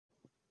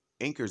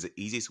Anchor is the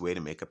easiest way to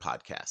make a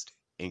podcast.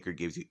 Anchor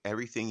gives you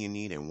everything you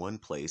need in one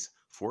place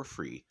for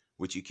free,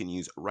 which you can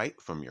use right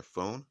from your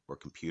phone or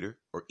computer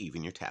or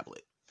even your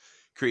tablet.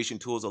 Creation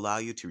tools allow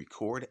you to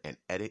record and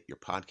edit your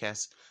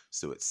podcast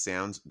so it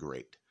sounds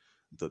great.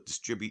 They'll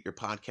distribute your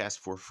podcast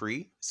for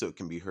free so it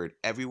can be heard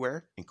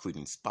everywhere,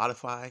 including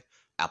Spotify,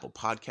 Apple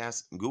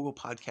Podcasts, Google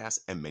Podcasts,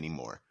 and many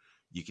more.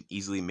 You can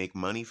easily make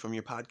money from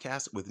your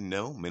podcast with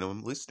no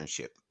minimum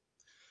listenership.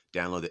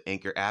 Download the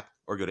Anchor app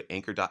or go to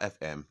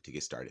anchor.fm to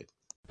get started.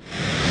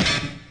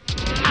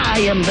 I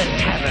am the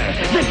terror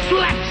that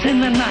flaps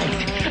in the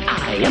night.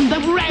 I am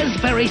the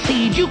raspberry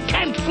seed you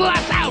can't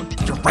flush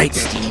out. You're right,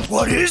 Steve.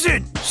 What is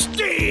it?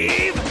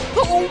 Steve!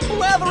 Oh,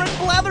 blather and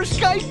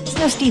blatherskite!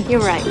 No, Steve,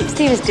 you're right.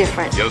 Steve is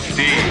different. Yo,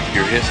 Steve,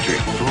 your history.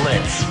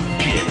 Let's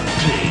get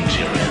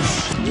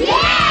dangerous.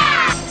 Yeah!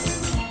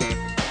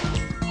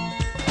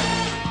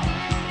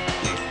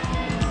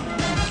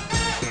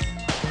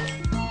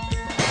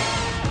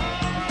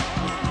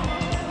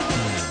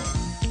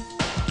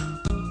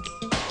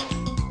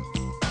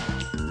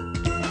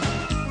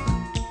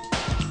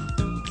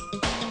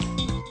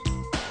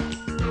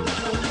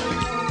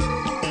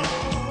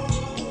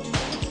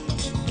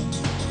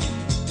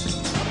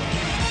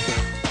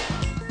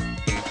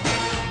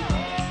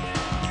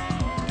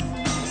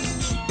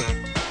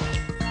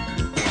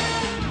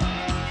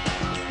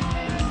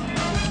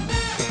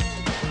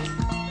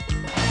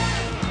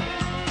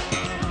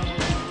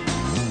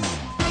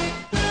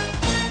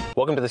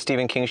 Welcome to the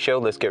Stephen King Show.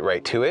 Let's get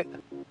right to it.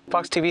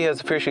 Fox TV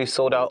has officially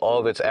sold out all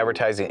of its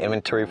advertising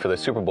inventory for the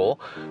Super Bowl,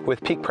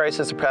 with peak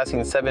prices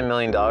surpassing $7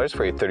 million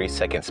for a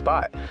 30-second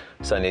spot.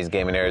 Sunday's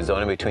game in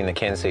Arizona between the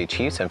Kansas City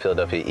Chiefs and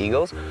Philadelphia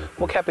Eagles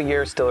will cap a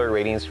year of stellar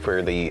ratings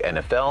for the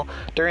NFL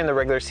during the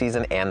regular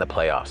season and the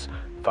playoffs.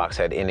 Fox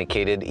had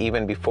indicated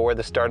even before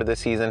the start of the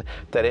season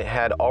that it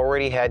had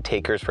already had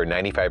takers for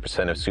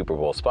 95% of Super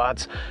Bowl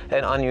spots,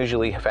 an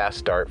unusually fast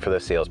start for the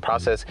sales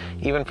process,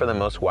 even for the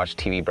most watched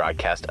TV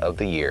broadcast of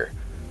the year.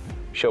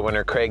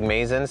 Showrunner Craig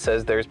Mazin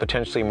says there's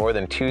potentially more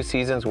than 2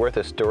 seasons worth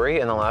of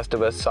story in The Last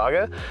of Us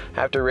saga.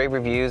 After rave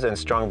reviews and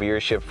strong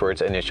viewership for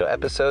its initial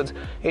episodes,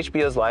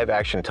 HBO's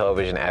live-action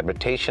television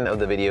adaptation of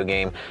the video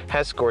game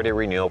has scored a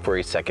renewal for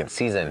a second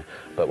season.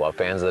 But while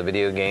fans of the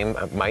video game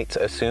might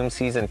assume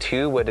Season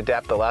 2 would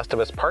adapt The Last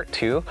of Us Part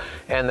 2,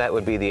 and that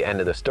would be the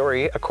end of the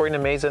story, according to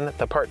Mazin,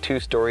 the Part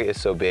 2 story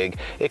is so big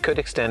it could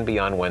extend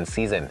beyond one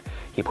season.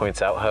 He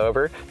points out,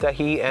 however, that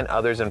he and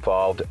others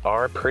involved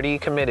are pretty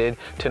committed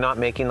to not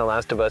making The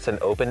Last of Us an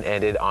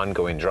open-ended,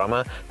 ongoing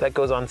drama that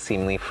goes on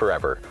seemingly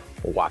forever.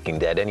 Walking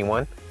Dead,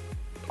 anyone?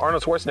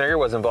 Arnold Schwarzenegger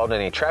was involved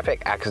in a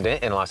traffic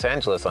accident in Los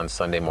Angeles on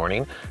Sunday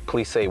morning.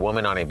 Police say a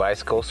woman on a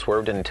bicycle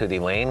swerved into the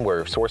lane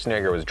where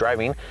Schwarzenegger was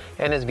driving,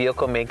 and his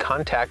vehicle made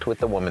contact with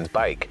the woman's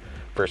bike.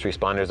 First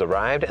responders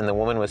arrived and the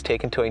woman was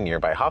taken to a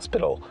nearby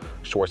hospital.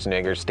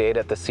 Schwarzenegger stayed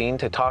at the scene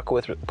to talk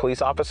with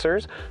police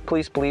officers.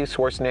 Police believe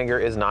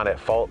Schwarzenegger is not at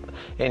fault.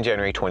 In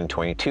January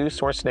 2022,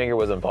 Schwarzenegger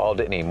was involved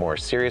in a more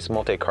serious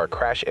multi-car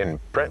crash in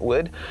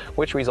Brentwood,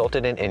 which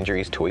resulted in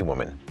injuries to a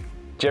woman.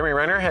 Jeremy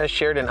Renner has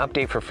shared an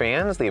update for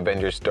fans. The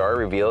Avengers star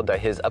revealed that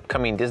his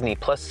upcoming Disney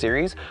Plus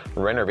series,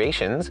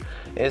 Renovations,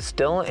 is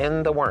still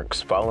in the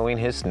works following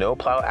his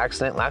snowplow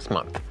accident last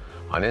month.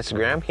 On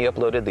Instagram, he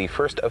uploaded the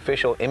first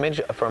official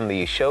image from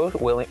the show,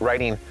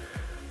 writing,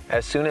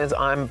 "As soon as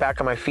I'm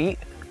back on my feet,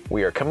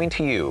 we are coming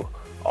to you,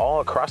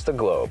 all across the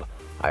globe.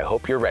 I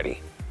hope you're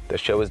ready." The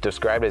show is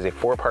described as a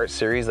 4-part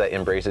series that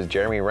embraces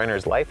Jeremy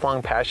Renner's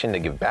lifelong passion to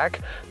give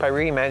back by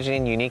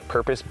reimagining unique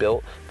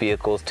purpose-built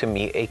vehicles to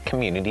meet a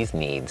community's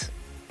needs.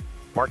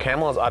 Mark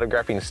Hamill is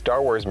autographing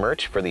Star Wars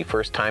merch for the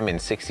first time in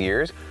 6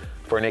 years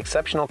for an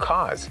exceptional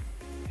cause.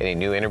 In a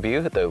new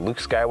interview, the Luke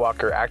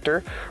Skywalker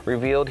actor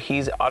revealed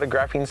he's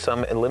autographing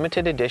some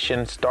limited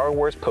edition Star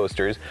Wars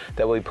posters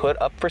that will be put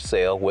up for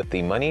sale with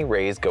the money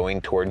raised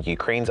going toward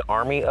Ukraine's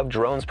Army of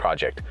Drones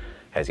project.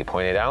 As he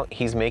pointed out,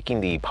 he's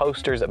making the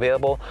posters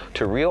available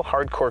to real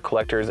hardcore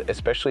collectors,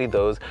 especially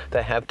those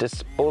that have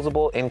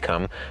disposable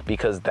income,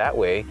 because that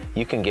way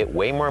you can get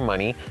way more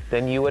money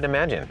than you would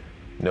imagine.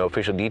 No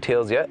official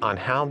details yet on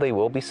how they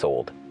will be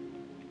sold.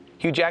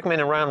 Hugh Jackman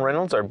and Ryan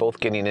Reynolds are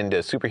both getting into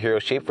superhero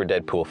shape for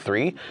Deadpool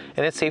 3,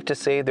 and it's safe to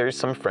say there's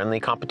some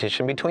friendly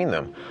competition between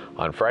them.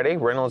 On Friday,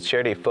 Reynolds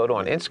shared a photo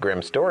on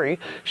Instagram story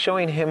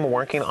showing him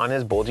working on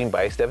his bulging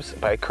biceps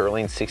by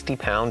curling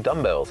 60-pound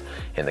dumbbells.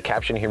 In the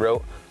caption he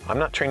wrote, "I'm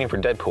not training for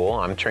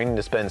Deadpool, I'm training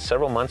to spend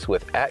several months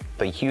with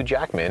the Hugh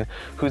Jackman,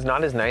 who's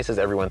not as nice as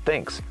everyone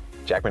thinks."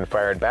 Jackman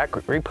fired back,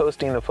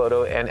 reposting the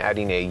photo and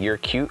adding a "You're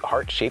cute"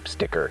 heart-shaped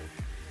sticker.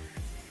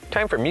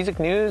 Time for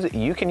music news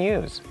you can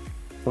use.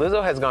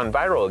 Lizzo has gone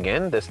viral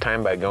again, this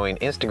time by going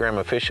Instagram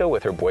official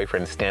with her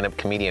boyfriend stand-up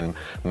comedian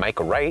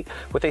Michael Wright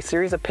with a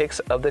series of pics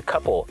of the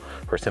couple.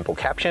 Her simple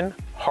caption,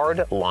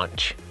 "Hard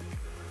launch."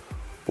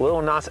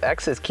 Lil Nas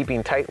X is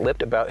keeping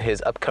tight-lipped about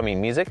his upcoming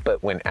music,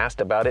 but when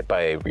asked about it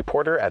by a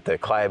reporter at the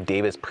Clive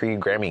Davis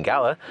pre-Grammy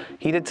Gala,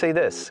 he did say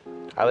this,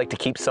 I like to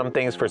keep some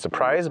things for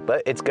surprise,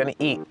 but it's gonna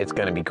eat. It's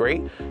gonna be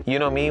great. You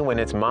know me, when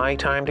it's my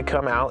time to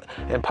come out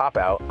and pop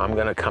out, I'm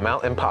gonna come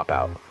out and pop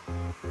out.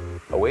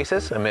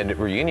 Oasis, amid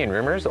reunion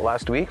rumors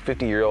last week,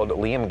 50-year-old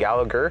Liam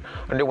Gallagher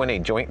underwent a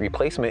joint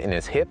replacement in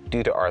his hip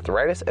due to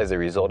arthritis as a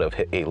result of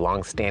a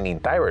long-standing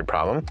thyroid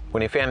problem.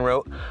 When a fan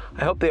wrote,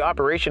 "I hope the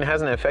operation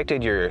hasn't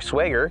affected your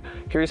swagger,"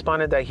 he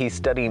responded that he's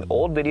studying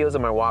old videos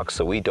of my walks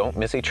so we don't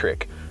miss a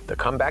trick. The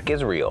comeback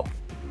is real.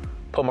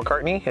 Paul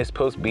McCartney, his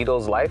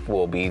post-Beatles life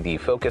will be the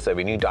focus of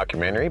a new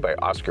documentary by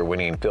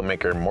Oscar-winning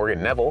filmmaker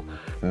Morgan Neville.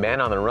 Man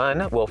on the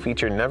Run will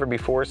feature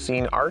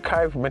never-before-seen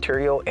archive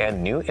material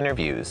and new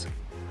interviews.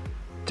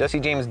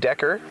 Jessie James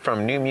Decker,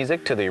 from new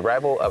music to the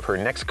arrival of her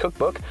next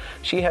cookbook,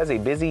 she has a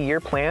busy year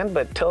planned,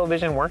 but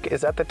television work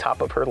is at the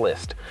top of her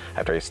list.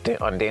 After a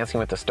stint on Dancing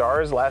with the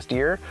Stars last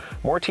year,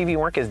 more TV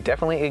work is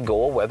definitely a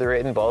goal, whether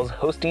it involves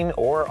hosting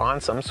or on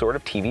some sort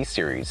of TV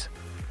series.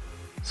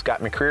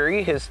 Scott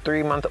McCreery, his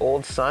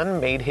 3-month-old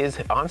son, made his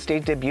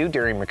onstage debut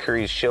during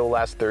McCreery's show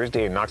last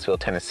Thursday in Knoxville,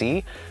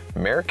 Tennessee.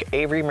 Merrick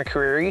Avery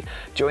McCreery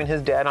joined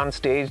his dad on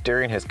stage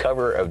during his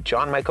cover of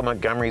John Michael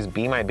Montgomery's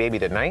Be My Baby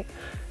Tonight.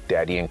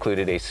 Daddy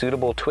included a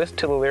suitable twist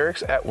to the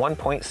lyrics at one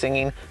point,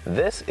 singing,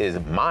 "This is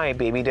my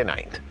baby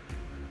tonight."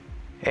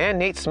 And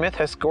Nate Smith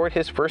has scored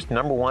his first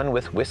 #1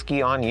 with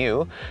Whiskey on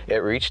You. It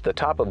reached the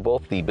top of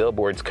both the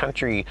Billboard's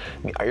country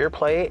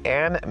airplay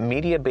and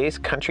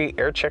media-based country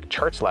aircheck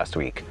charts last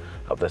week.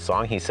 Of the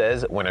song, he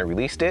says, "When I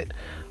released it,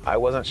 I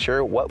wasn't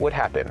sure what would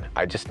happen.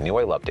 I just knew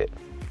I loved it."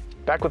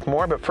 Back with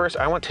more, but first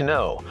I want to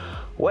know,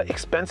 what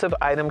expensive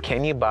item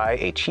can you buy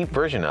a cheap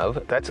version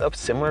of that's of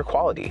similar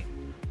quality?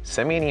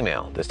 Send me an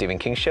email,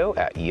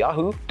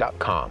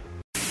 thestephenkingShow@yahoo.com.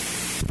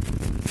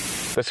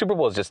 The Super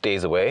Bowl is just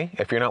days away.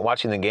 If you're not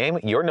watching the game,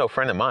 you're no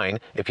friend of mine.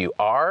 If you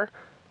are,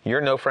 you're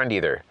no friend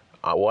either.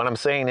 What I'm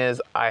saying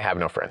is, I have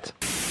no friends.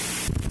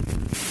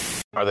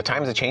 Are the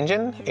times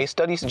a-changin'? A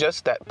study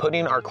suggests that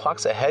putting our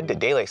clocks ahead to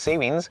daylight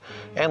savings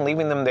and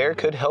leaving them there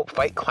could help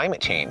fight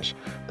climate change.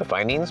 The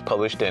findings,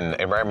 published in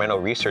Environmental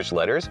Research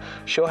Letters,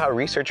 show how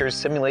researchers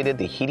simulated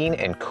the heating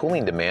and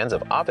cooling demands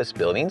of office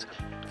buildings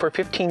for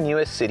 15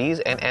 U.S. cities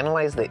and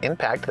analyzed the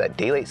impact that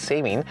daylight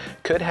saving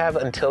could have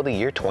until the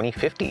year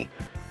 2050.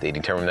 They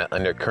determined that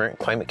under current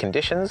climate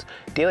conditions,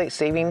 daylight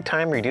saving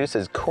time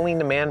reduces cooling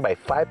demand by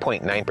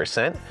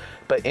 5.9%,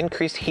 but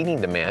increased heating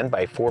demand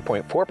by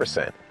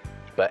 4.4%.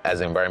 But as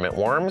the environment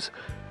warms,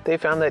 they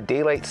found that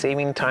daylight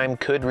saving time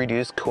could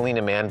reduce cooling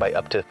demand by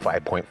up to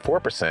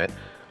 5.4%,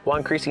 while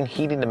increasing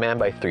heating demand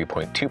by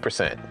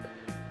 3.2%.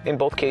 In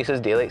both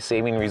cases, daylight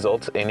saving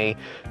results in a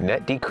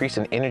net decrease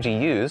in energy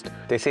used.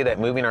 They say that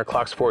moving our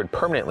clocks forward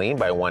permanently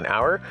by 1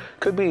 hour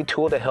could be a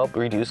tool to help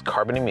reduce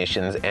carbon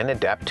emissions and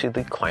adapt to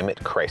the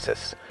climate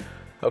crisis.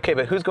 Okay,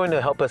 but who's going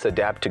to help us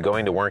adapt to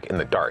going to work in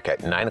the dark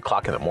at 9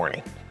 o'clock in the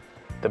morning?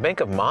 The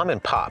bank of mom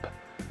and pop.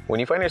 When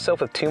you find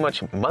yourself with too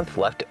much month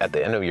left at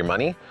the end of your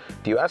money,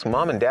 do you ask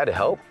mom and dad to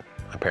help?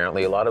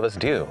 Apparently a lot of us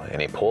do.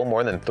 In a poll,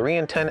 more than 3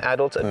 in 10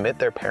 adults admit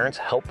their parents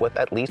help with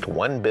at least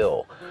one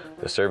bill.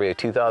 The survey of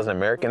 2,000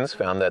 Americans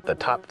found that the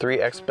top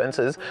 3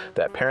 expenses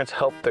that parents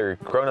help their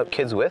grown-up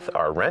kids with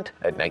are rent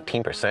at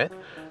 19%,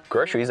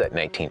 groceries at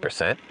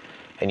 19%,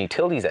 and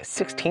utilities at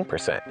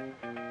 16%.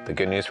 The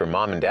good news for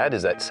mom and dad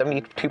is that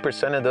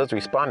 72% of those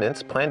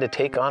respondents plan to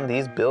take on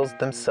these bills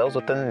themselves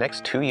within the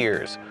next 2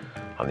 years.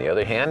 On the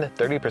other hand,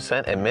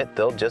 30% admit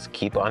they'll just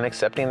keep on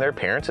accepting their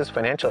parents'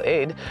 financial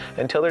aid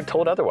until they're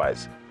told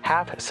otherwise.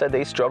 Half said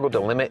they struggle to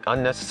limit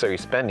unnecessary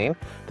spending.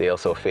 They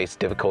also face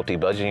difficulty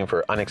budgeting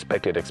for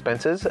unexpected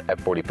expenses at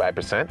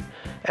 45%,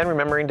 and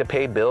remembering to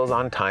pay bills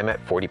on time at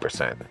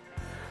 40%.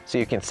 So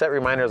you can set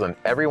reminders on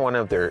every one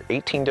of their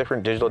 18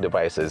 different digital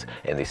devices,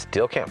 and they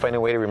still can't find a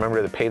way to remember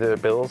to pay their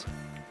bills?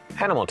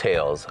 Animal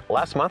Tales.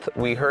 Last month,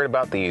 we heard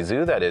about the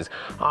zoo that is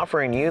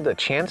offering you the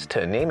chance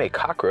to name a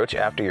cockroach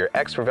after your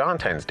ex for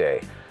Valentine's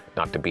Day.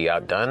 Not to be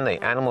outdone,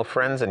 the Animal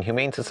Friends and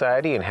Humane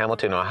Society in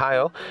Hamilton,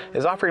 Ohio,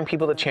 is offering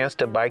people the chance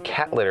to buy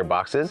cat litter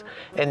boxes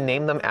and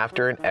name them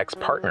after an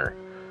ex-partner.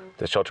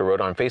 The shelter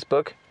wrote on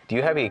Facebook, "Do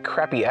you have a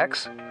crappy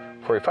ex?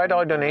 For a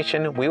 $5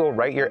 donation, we will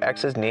write your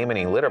ex's name in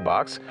a litter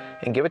box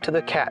and give it to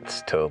the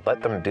cats to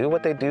let them do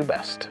what they do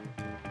best."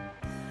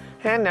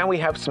 And now we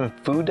have some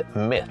food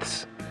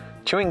myths.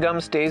 Chewing gum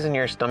stays in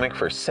your stomach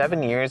for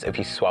 7 years if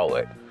you swallow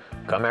it.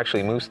 Gum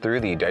actually moves through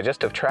the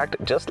digestive tract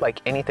just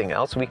like anything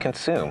else we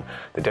consume.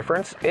 The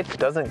difference, it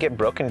doesn't get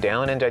broken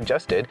down and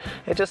digested,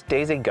 it just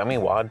stays a gummy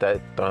wad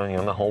the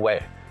whole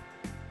way.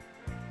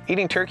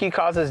 Eating turkey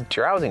causes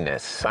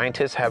drowsiness.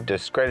 Scientists have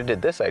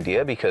discredited this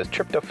idea because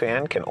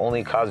tryptophan can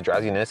only cause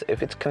drowsiness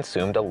if it's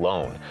consumed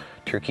alone.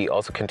 Turkey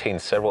also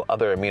contains several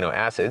other amino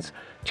acids.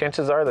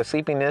 Chances are the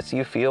sleepiness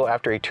you feel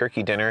after a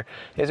turkey dinner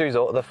is a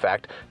result of the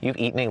fact you've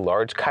eaten a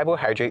large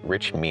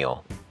carbohydrate-rich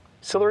meal.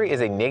 Celery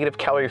is a negative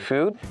calorie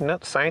food.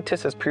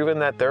 Scientists have proven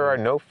that there are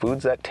no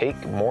foods that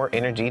take more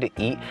energy to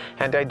eat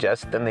and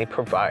digest than they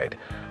provide.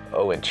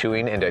 Oh, and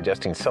chewing and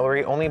digesting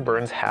celery only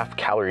burns half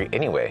calorie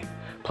anyway.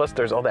 Plus,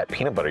 there's all that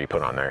peanut butter you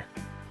put on there.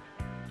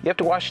 You have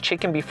to wash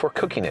chicken before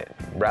cooking it.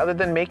 Rather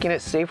than making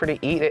it safer to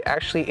eat, it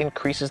actually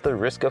increases the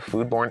risk of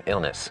foodborne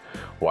illness.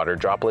 Water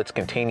droplets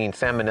containing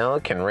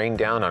salmonella can rain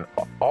down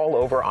all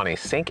over on a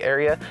sink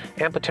area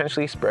and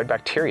potentially spread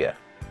bacteria.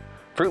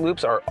 Fruit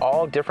Loops are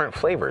all different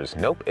flavors.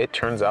 Nope, it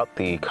turns out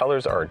the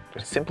colors are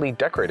simply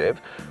decorative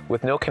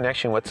with no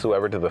connection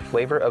whatsoever to the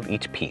flavor of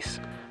each piece.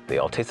 They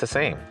all taste the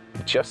same,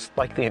 just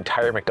like the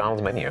entire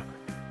McDonald's menu.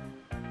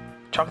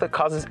 Chocolate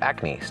causes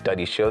acne.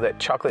 Studies show that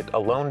chocolate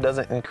alone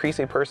doesn't increase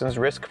a person's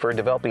risk for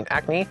developing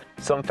acne.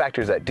 Some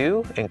factors that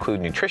do include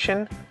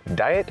nutrition,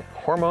 diet,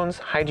 hormones,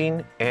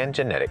 hygiene, and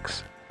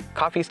genetics.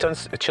 Coffee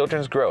stunts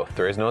children's growth.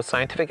 There is no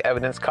scientific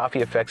evidence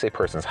coffee affects a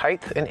person's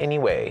height in any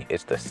way.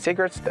 It's the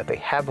cigarettes that they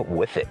have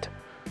with it.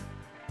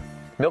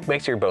 Milk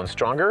makes your bones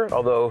stronger.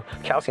 Although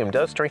calcium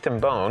does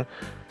strengthen bone,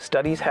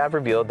 studies have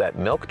revealed that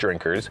milk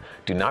drinkers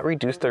do not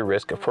reduce their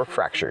risk for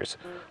fractures.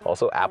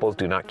 Also, apples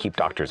do not keep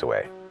doctors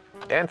away.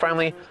 And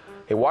finally,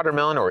 a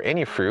watermelon or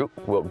any fruit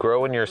will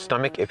grow in your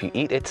stomach if you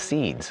eat its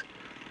seeds.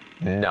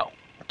 No,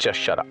 just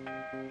shut up.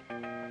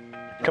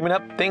 Coming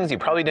up, things you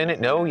probably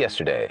didn't know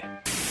yesterday.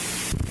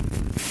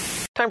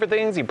 Time for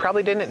things you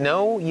probably didn't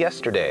know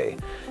yesterday.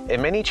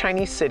 In many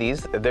Chinese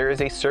cities, there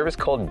is a service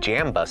called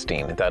jam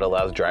busting that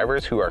allows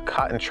drivers who are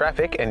caught in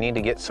traffic and need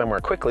to get somewhere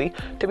quickly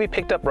to be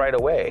picked up right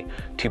away.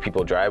 Two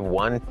people drive,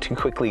 one to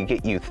quickly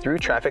get you through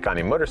traffic on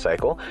a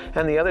motorcycle,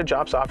 and the other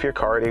drops off your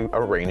car at an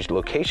arranged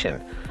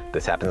location.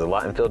 This happens a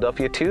lot in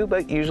Philadelphia too,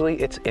 but usually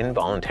it's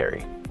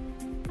involuntary.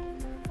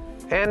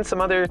 And some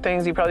other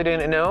things you probably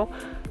didn't know.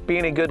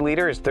 Being a good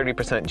leader is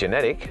 30%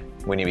 genetic.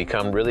 When you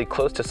become really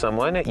close to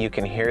someone, you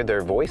can hear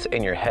their voice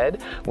in your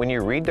head when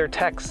you read their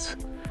texts.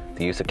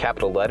 The use of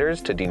capital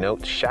letters to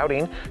denote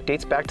shouting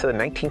dates back to the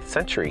 19th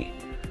century.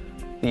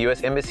 The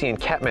U.S. Embassy in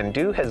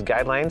Kathmandu has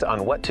guidelines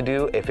on what to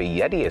do if a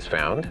Yeti is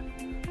found.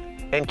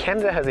 And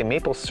Canada has a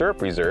maple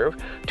syrup reserve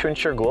to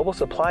ensure global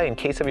supply in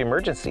case of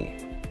emergency.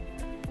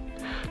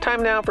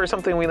 Time now for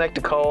something we like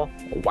to call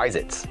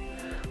Wise-Its.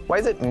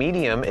 Wise-It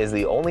Medium is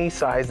the only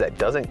size that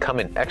doesn't come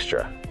in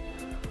extra.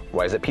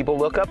 Why is it people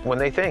look up when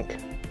they think?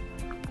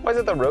 Why is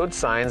it the road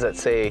signs that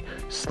say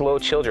slow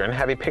children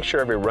have a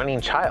picture of a running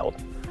child?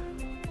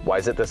 Why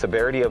is it the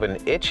severity of an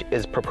itch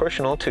is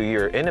proportional to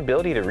your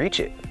inability to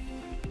reach it?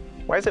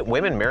 Why is it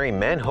women marry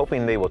men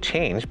hoping they will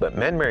change, but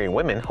men marry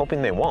women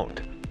hoping they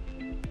won't?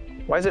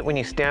 Why is it when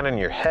you stand on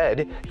your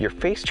head, your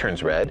face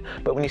turns red,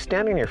 but when you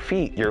stand on your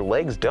feet, your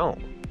legs don't?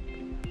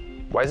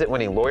 Why is it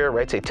when a lawyer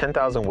writes a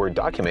 10,000-word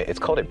document, it's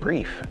called a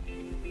brief?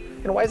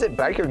 And why is it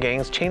biker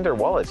gangs chain their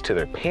wallets to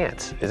their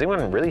pants? Is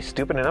anyone really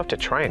stupid enough to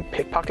try and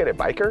pickpocket a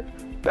biker?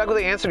 Back with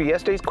the answer to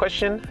yesterday's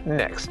question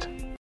next.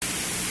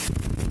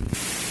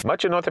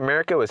 Much of North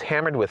America was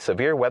hammered with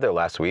severe weather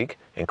last week,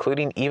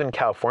 including even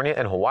California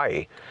and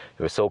Hawaii.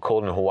 It was so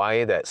cold in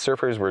Hawaii that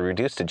surfers were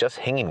reduced to just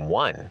hanging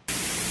one.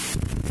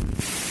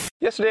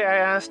 Yesterday I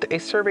asked, a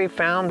survey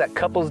found that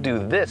couples do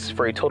this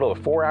for a total of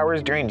 4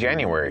 hours during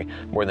January,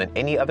 more than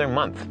any other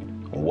month.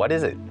 What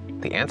is it?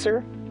 The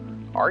answer?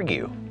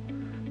 Argue.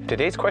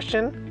 Today's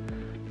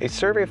question, a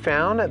survey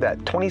found that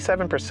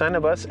 27%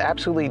 of us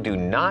absolutely do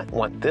not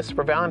want this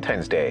for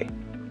Valentine's Day.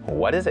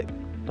 What is it?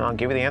 I'll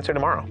give you the answer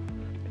tomorrow.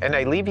 And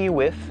I leave you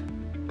with,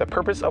 the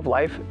purpose of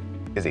life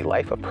is a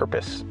life of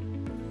purpose.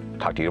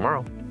 Talk to you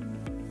tomorrow.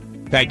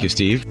 Thank you,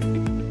 Steve.